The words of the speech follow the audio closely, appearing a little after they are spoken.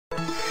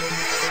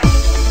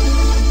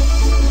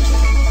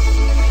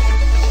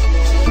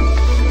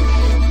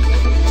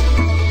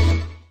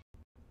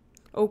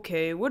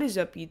Okay, what is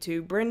up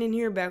YouTube? Brandon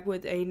here, back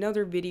with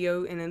another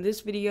video, and in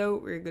this video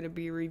we're going to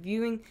be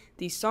reviewing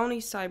the Sony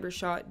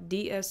CyberShot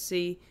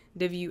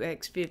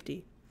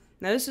DSC-WX50.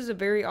 Now this is a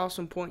very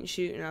awesome point and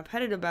shoot, and I've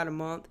had it about a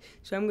month,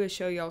 so I'm going to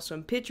show y'all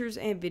some pictures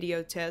and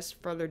video tests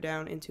further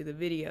down into the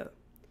video.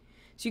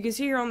 So you can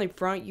see here on the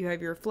front you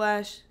have your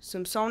flash,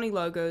 some Sony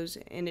logos,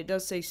 and it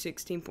does say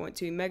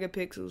 16.2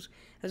 megapixels,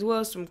 as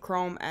well as some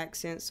chrome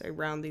accents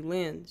around the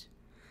lens.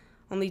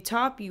 On the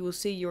top you will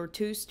see your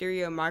two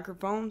stereo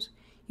microphones.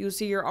 You will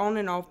see your on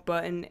and off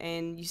button,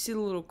 and you see the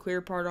little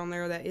clear part on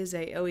there, that is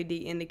a LED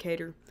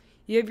indicator.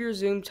 You have your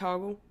zoom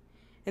toggle,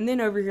 and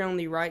then over here on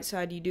the right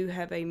side you do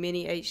have a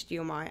mini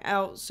HDMI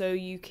out, so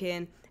you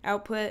can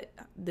output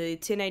the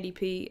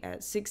 1080p at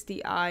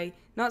 60i,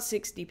 not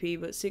 60p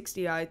but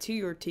 60i to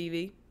your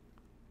TV.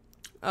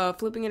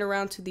 Flipping it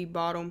around to the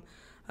bottom,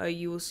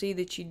 you will see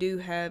that you do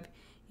have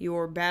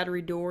your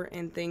battery door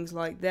and things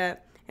like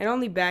that, and on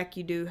the back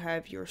you do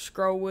have your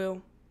scroll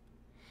wheel.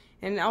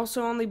 And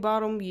also on the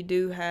bottom you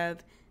do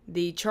have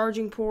the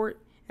charging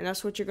port, and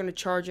that's what you're going to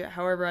charge it.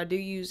 However, I do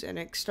use an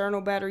external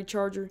battery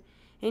charger,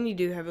 and you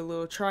do have a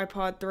little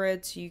tripod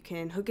thread so you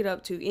can hook it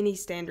up to any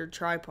standard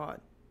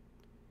tripod.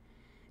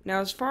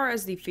 Now as far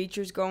as the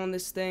features go on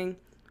this thing,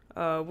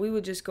 we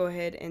would just go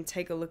ahead and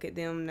take a look at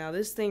them. Now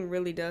this thing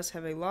really does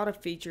have a lot of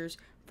features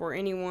for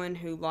anyone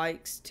who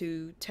likes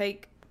to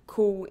take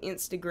cool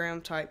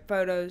Instagram type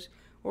photos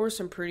or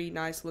some pretty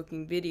nice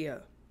looking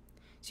video.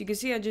 So you can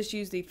see I just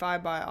used the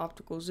 5x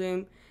optical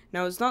zoom.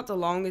 Now it's not the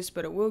longest,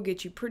 but it will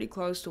get you pretty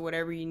close to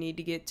whatever you need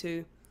to get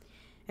to.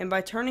 And by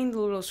turning the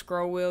little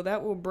scroll wheel,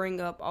 that will bring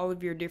up all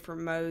of your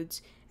different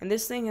modes. And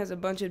this thing has a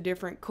bunch of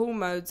different cool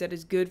modes that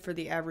is good for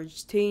the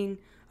average teen.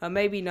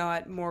 Maybe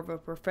not more of a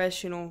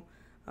professional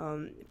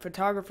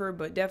photographer,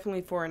 but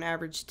definitely for an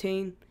average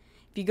teen.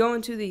 If you go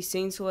into the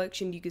scene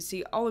selection, you can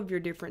see all of your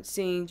different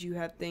scenes. You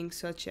have things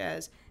such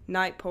as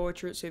night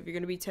portrait, so if you're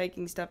going to be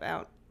taking stuff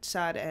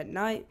outside at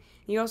night.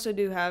 You also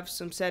do have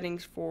some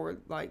settings for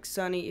like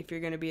sunny if you're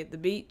going to be at the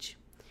beach.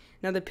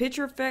 Now the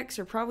picture effects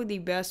are probably the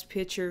best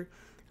picture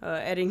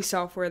editing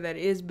software that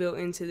is built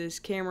into this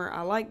camera.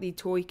 I like the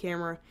toy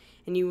camera,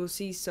 and you will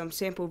see some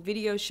sample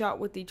video shot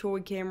with the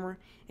toy camera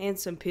and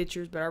some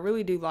pictures, but I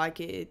really do like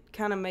it. It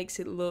kind of makes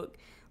it look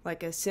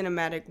like a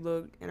cinematic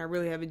look, and I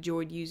really have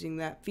enjoyed using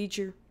that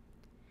feature.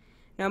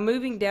 Now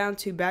moving down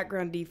to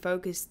background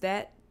defocus,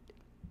 that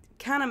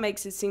kind of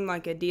makes it seem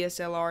like a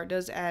DSLR. It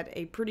does add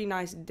a pretty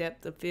nice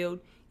depth of field.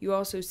 You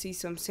also see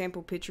some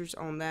sample pictures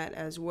on that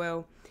as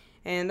well,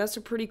 and that's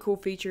a pretty cool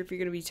feature if you're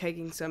going to be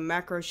taking some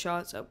macro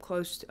shots up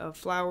close of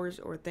flowers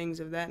or things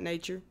of that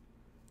nature.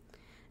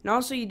 And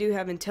also you do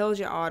have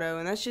intelligent auto,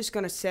 and that's just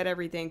going to set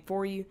everything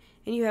for you.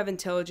 And you have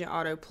intelligent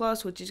auto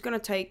plus, which is going to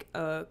take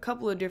a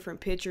couple of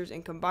different pictures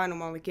and combine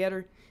them all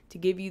together to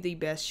give you the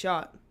best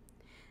shot.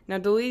 Now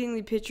deleting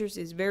the pictures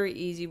is very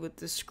easy with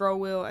the scroll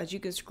wheel, as you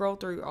can scroll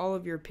through all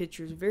of your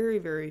pictures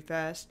very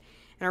fast,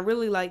 and I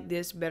really like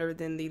this better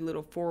than the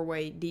little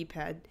 4-way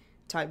D-pad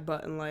type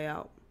button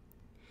layout.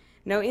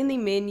 Now in the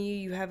menu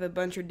you have a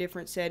bunch of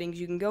different settings.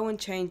 You can go and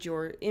change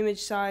your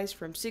image size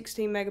from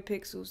 16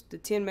 megapixels to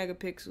 10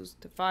 megapixels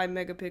to 5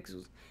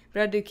 megapixels,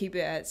 but I do keep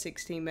it at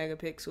 16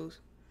 megapixels.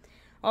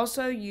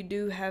 Also you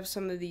do have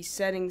some of these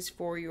settings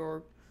for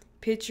your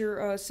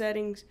picture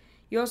settings.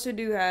 You also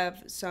do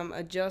have some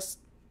adjust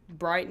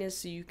brightness,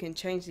 so you can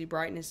change the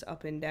brightness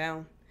up and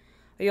down.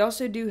 You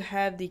also do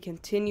have the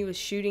continuous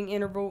shooting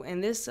interval,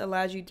 and this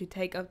allows you to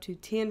take up to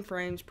 10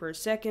 frames per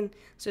second.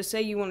 So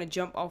say you want to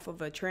jump off of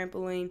a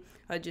trampoline,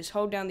 just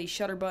hold down the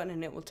shutter button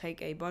and it will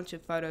take a bunch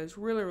of photos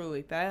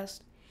really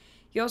fast.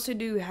 You also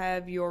do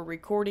have your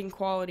recording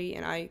quality,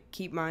 and I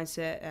keep mine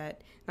set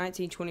at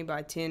 1920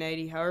 by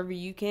 1080. However,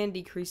 you can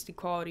decrease the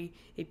quality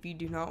if you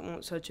do not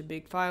want such a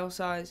big file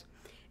size.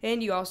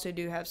 And you also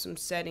do have some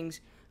settings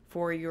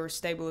for your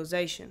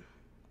stabilization.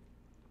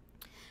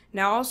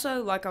 Now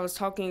also, like I was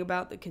talking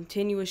about, the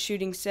continuous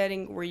shooting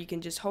setting where you can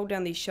just hold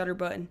down the shutter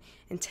button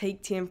and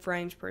take 10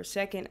 frames per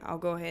second. I'll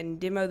go ahead and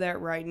demo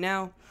that right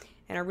now,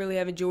 and I really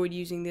have enjoyed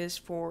using this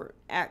for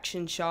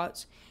action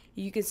shots.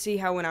 You can see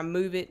how when I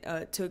move it,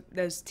 took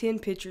those 10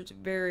 pictures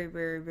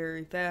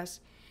very fast,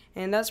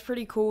 and that's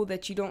pretty cool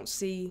that you don't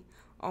see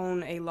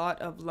on a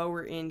lot of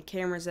lower end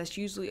cameras. That's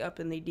usually up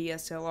in the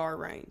DSLR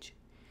range.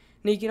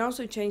 Now you can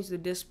also change the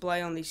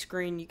display on the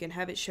screen. You can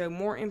have it show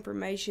more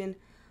information,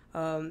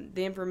 the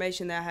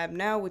information that I have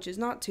now, which is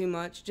not too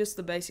much, just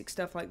the basic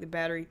stuff like the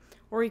battery,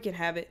 or you can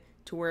have it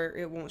to where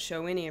it won't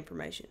show any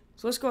information.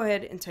 So let's go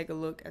ahead and take a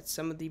look at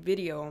some of the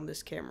video on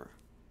this camera.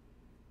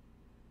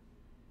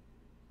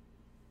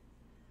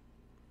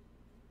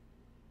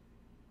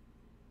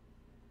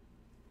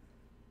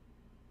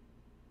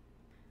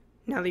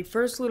 Now the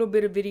first little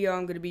bit of video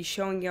I'm going to be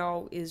showing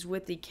y'all is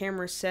with the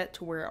camera set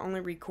to where it only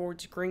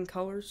records green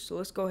colors. So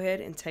let's go ahead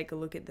and take a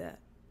look at that.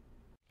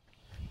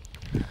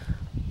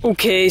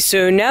 Okay,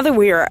 so now that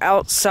we are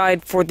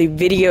outside for the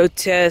video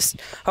test,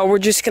 we're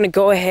just going to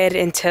go ahead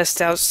and test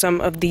out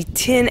some of the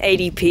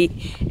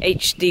 1080p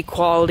HD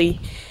quality.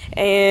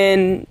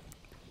 And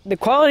the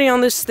quality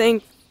on this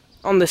thing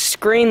on the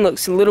screen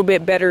looks a little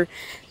bit better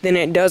than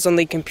it does on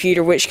the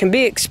computer, which can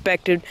be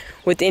expected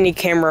with any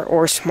camera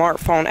or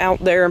smartphone out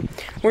there.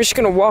 We're just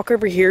going to walk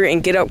over here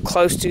and get up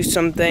close to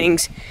some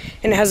things.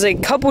 And it has a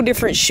couple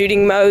different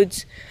shooting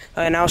modes,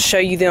 and I'll show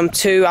you them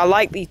too. I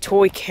like the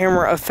toy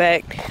camera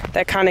effect.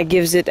 That kind of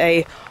gives it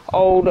a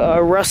old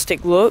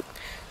rustic look.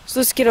 So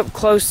let's get up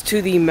close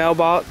to the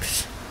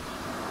mailbox.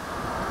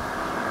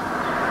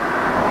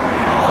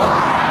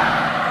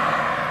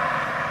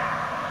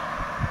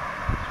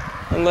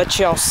 And let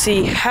y'all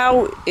see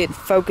how it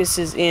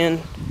focuses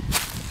in.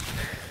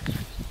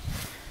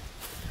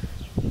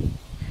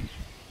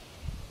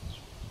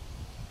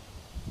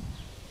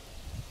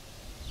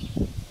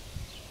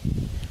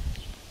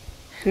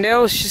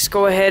 Now let's just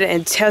go ahead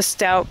and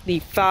test out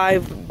the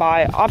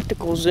 5x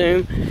optical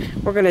zoom.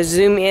 We're going to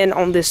zoom in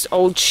on this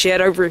old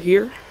shed over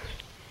here.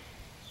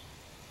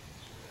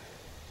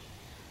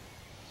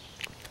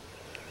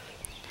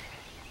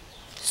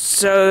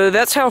 So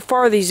that's how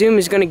far the zoom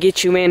is going to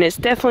get you in. It's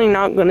definitely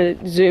not going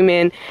to zoom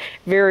in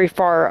very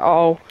far at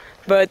all,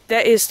 but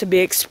that is to be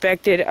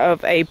expected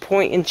of a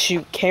point and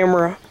shoot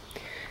camera.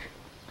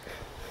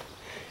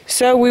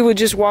 So we would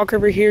just walk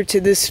over here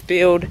to this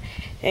field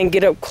and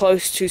get up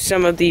close to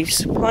some of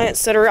these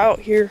plants that are out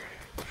here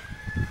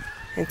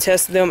and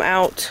test them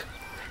out.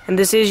 And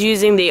this is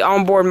using the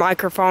onboard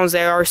microphones.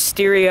 They are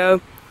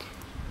stereo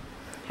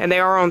and they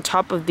are on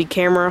top of the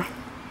camera.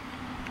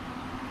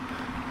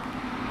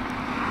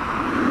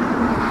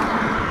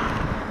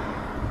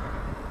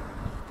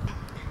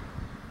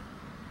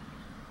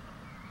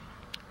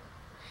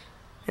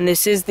 And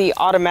this is the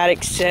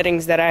automatic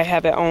settings that I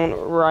have it on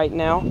right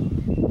now.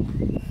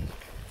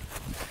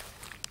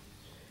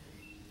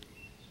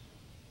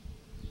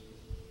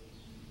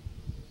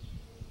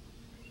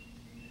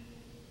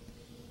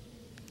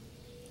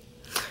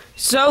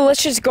 So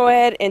let's just go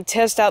ahead and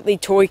test out the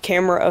toy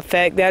camera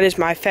effect. That is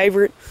my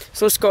favorite.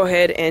 So let's go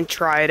ahead and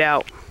try it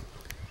out.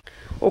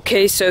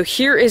 Okay, so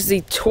here is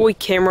the toy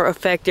camera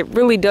effect. It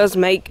really does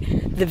make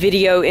the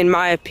video, in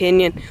my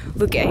opinion,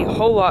 look a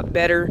whole lot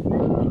better.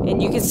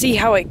 And you can see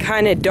how it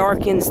kind of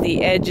darkens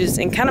the edges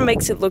and kind of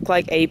makes it look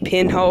like a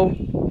pinhole.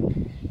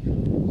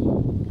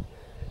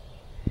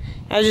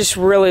 I just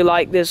really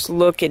like this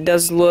look. It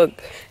does look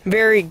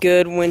very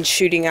good when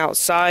shooting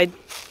outside.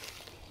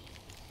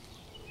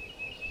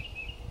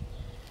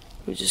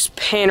 We'll just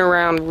pan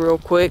around real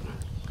quick.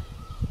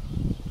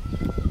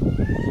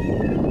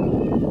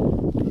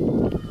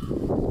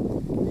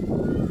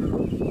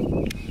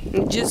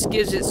 It just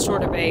gives it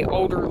sort of a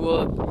older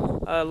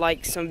look,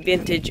 like some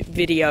vintage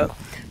video.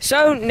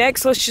 So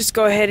next, let's just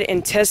go ahead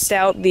and test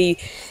out the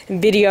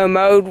video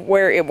mode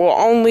where it will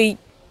only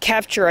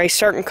capture a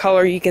certain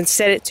color. You can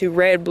set it to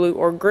red, blue,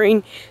 or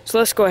green. So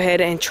let's go ahead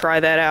and try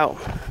that out.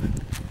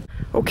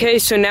 Okay,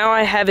 so now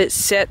I have it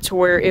set to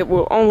where it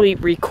will only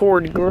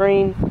record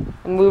green.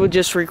 And we will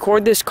just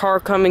record this car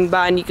coming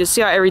by, and you can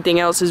see how everything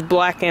else is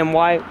black and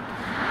white.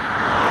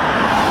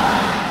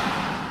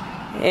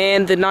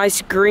 And the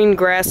nice green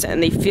grass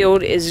and the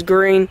field is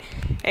green.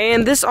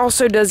 And this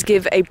also does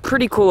give a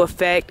pretty cool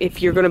effect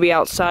if you're going to be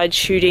outside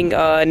shooting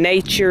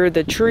nature,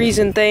 the trees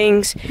and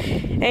things.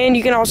 And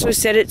you can also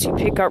set it to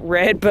pick up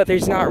red, but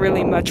there's not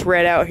really much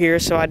red out here,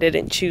 so I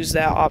didn't choose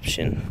that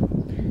option.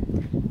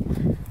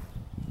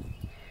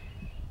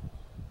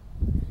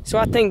 So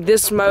I think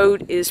this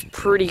mode is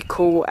pretty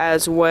cool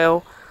as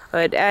well.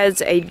 It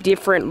adds a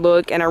different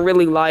look, and I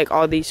really like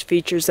all these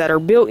features that are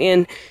built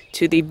in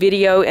to the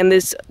video, and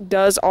this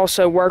does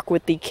also work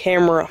with the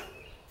camera.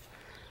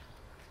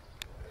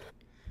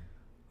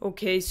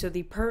 Okay, so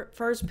the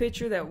first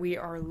picture that we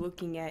are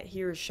looking at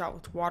here is shot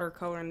with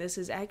watercolor, and this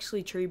is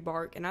actually tree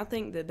bark, and I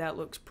think that that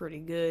looks pretty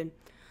good.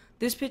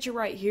 This picture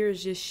right here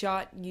is just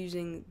shot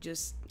using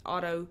just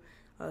auto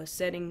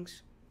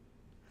settings.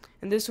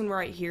 And this one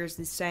right here is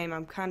the same.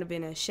 I'm kind of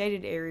in a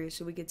shaded area,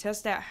 so we can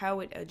test out how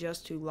it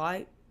adjusts to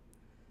light.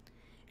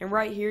 And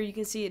right here you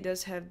can see it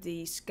does have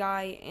the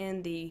sky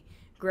and the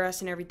grass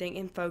and everything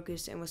in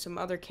focus, and with some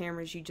other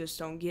cameras you just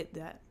don't get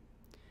that.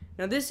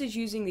 Now this is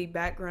using the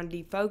background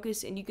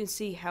defocus, and you can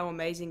see how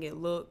amazing it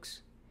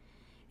looks.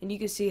 And you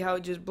can see how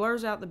it just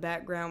blurs out the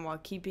background while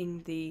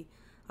keeping the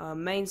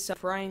main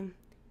frame.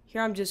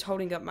 Here I'm just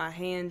holding up my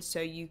hand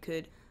so you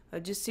could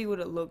just see what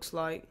it looks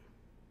like.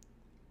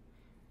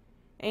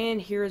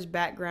 And here is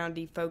background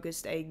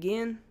defocused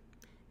again,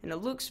 and it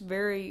looks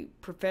very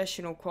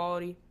professional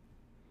quality.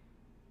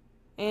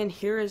 And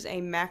here is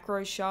a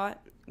macro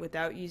shot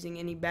without using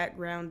any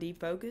background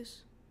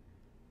defocus.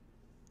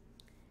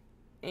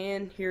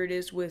 And here it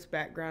is with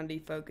background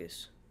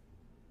defocus.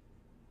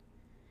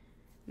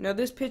 Now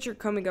this picture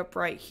coming up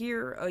right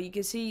here, you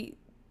can see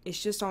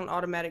it's just on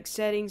automatic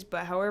settings,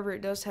 but however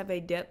it does have a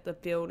depth of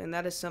field, and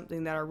that is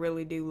something that I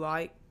really do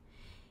like.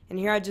 And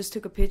here I just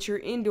took a picture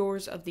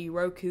indoors of the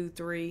Roku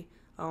 3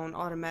 on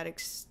automatic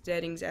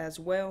settings as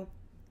well.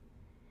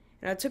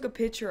 And I took a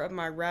picture of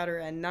my router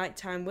at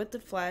nighttime with the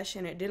flash,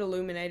 and it did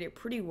illuminate it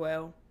pretty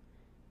well.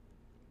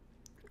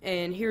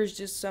 And here's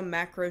just some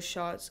macro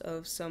shots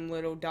of some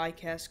little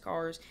die-cast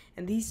cars,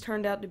 and these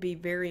turned out to be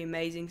very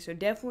amazing. So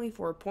definitely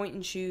for a point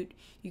and shoot,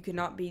 you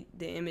cannot beat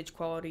the image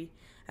quality.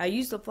 I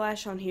used the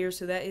flash on here,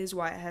 so that is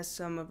why it has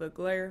some of a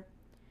glare,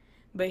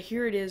 but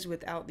here it is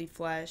without the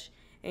flash.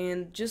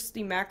 And just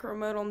the macro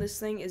mode on this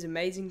thing is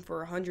amazing.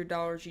 For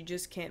 $100, you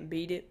just can't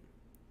beat it.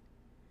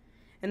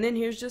 And then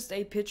here's just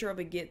a picture of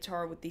a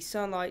guitar with the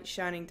sunlight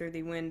shining through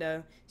the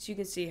window, so you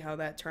can see how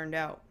that turned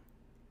out.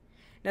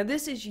 Now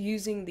this is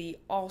using the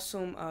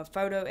awesome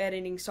photo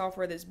editing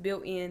software that's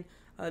built in.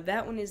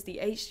 That one is the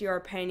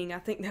HDR painting. I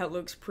think that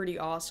looks pretty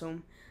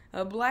awesome.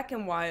 Black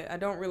and white, I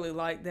don't really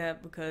like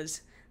that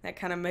because that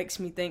kind of makes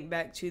me think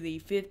back to the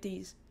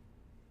 50s.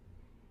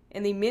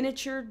 And the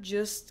miniature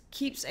just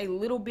keeps a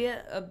little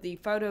bit of the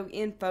photo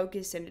in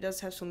focus, and it does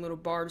have some little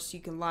bars so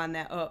you can line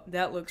that up.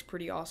 That looks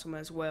pretty awesome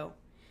as well.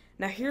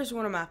 Now here's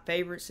one of my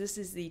favorites. This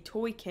is the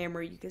toy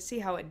camera. You can see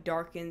how it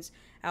darkens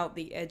out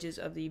the edges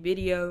of the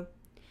video.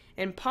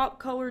 And pop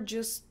color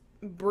just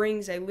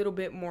brings a little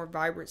bit more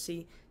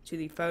vibrancy to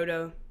the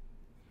photo.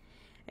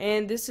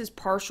 And this is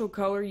partial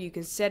color. You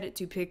can set it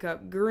to pick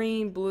up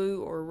green,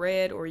 blue, or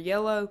red, or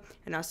yellow.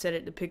 And I set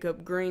it to pick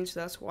up green,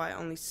 so that's why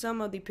only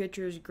some of the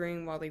picture is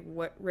green while the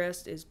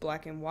rest is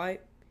black and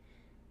white.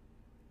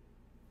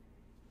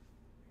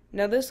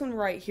 Now this one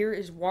right here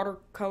is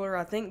watercolor.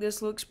 I think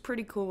this looks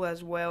pretty cool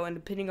as well, and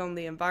depending on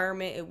the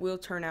environment it will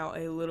turn out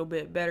a little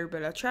bit better,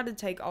 but I tried to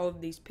take all of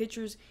these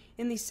pictures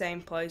in the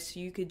same place so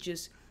you could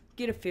just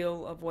get a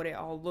feel of what it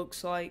all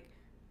looks like.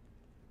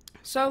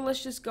 So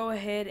let's just go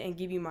ahead and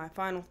give you my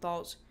final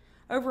thoughts.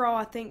 Overall,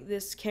 I think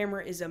this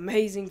camera is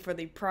amazing for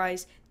the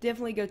price.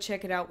 Definitely go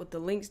check it out with the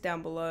links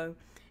down below.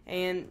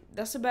 And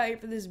that's about it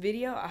for this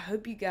video. I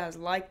hope you guys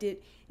liked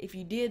it. If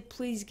you did,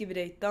 please give it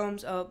a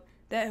thumbs up.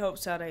 That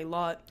helps out a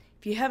lot.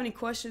 If you have any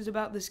questions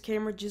about this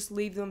camera, just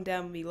leave them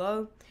down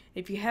below.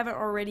 If you haven't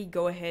already,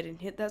 go ahead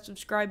and hit that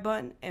subscribe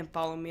button and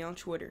follow me on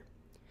Twitter.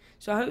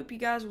 So I hope you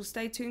guys will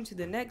stay tuned to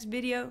the next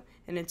video,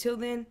 and until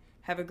then,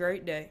 have a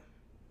great day.